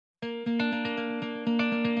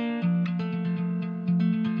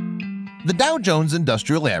The Dow Jones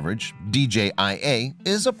Industrial Average (DJIA)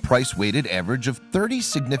 is a price-weighted average of 30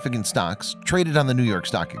 significant stocks traded on the New York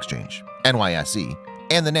Stock Exchange (NYSE)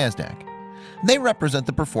 and the Nasdaq. They represent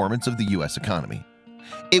the performance of the U.S. economy.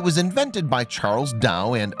 It was invented by Charles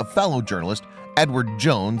DOW and a fellow journalist, Edward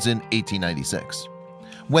Jones, in 1896.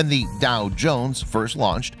 When the Dow Jones first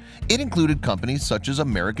launched, it included companies such as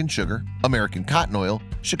American Sugar, American Cotton Oil,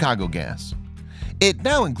 Chicago Gas. It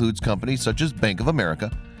now includes companies such as Bank of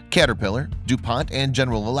America, Caterpillar, DuPont, and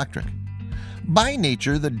General Electric. By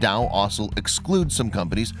nature, the Dow also excludes some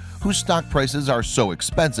companies whose stock prices are so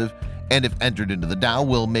expensive and, if entered into the Dow,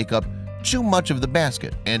 will make up too much of the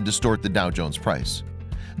basket and distort the Dow Jones price.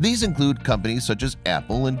 These include companies such as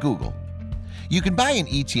Apple and Google. You can buy an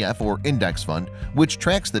ETF or index fund which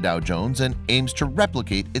tracks the Dow Jones and aims to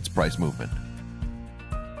replicate its price movement.